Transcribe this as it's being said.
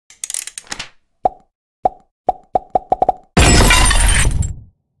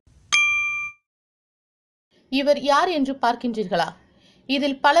இவர் யார் என்று பார்க்கின்றீர்களா?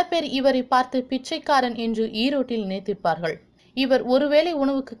 இதில் பல பேர் இவரை பார்த்து பிச்சைக்காரன் என்று ஈரோட்டில் நினைத்திருப்பார்கள். இவர் ஒருவேளை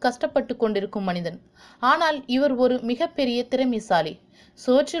உணவுக்கு கஷ்டப்பட்டு கொண்டிருக்கும் மனிதன். ஆனால் இவர் ஒரு மிகப்பெரிய திறமைசாலி.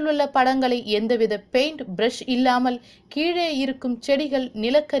 சுவற்றில் உள்ள படங்களை எந்தவித பெயிண்ட் பிரஷ் இல்லாமல் கீழே இருக்கும் செடிகள்,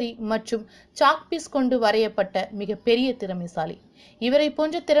 நிலக்கரி மற்றும் சாக்பீஸ் கொண்டு வரையப்பட்ட மிகப்பெரிய திறமைசாலி. இவரை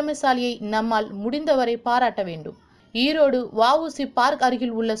போன்ற திறமைசாலியை நம்மால் முடிந்தவரை பாராட்ட வேண்டும். ஈரோடு வஉசி பார்க்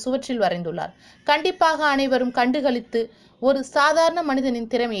அருகில் உள்ள சுவற்றில் வரைந்துள்ளார். கண்டிப்பாக அனைவரும் கண்டுகளித்து ஒரு சாதாரண மனிதனின்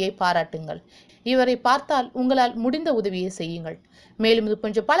திறமையை பாராட்டுங்கள். இவரை பார்த்தால் உங்களால் முடிந்த உதவியை செய்யுங்கள். மேலும் இது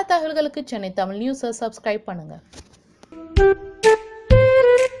போன்ற பல தகவல்களுக்கு சென்னை தமிழ் நியூஸை சப்ஸ்கிரைப் பண்ணுங்க.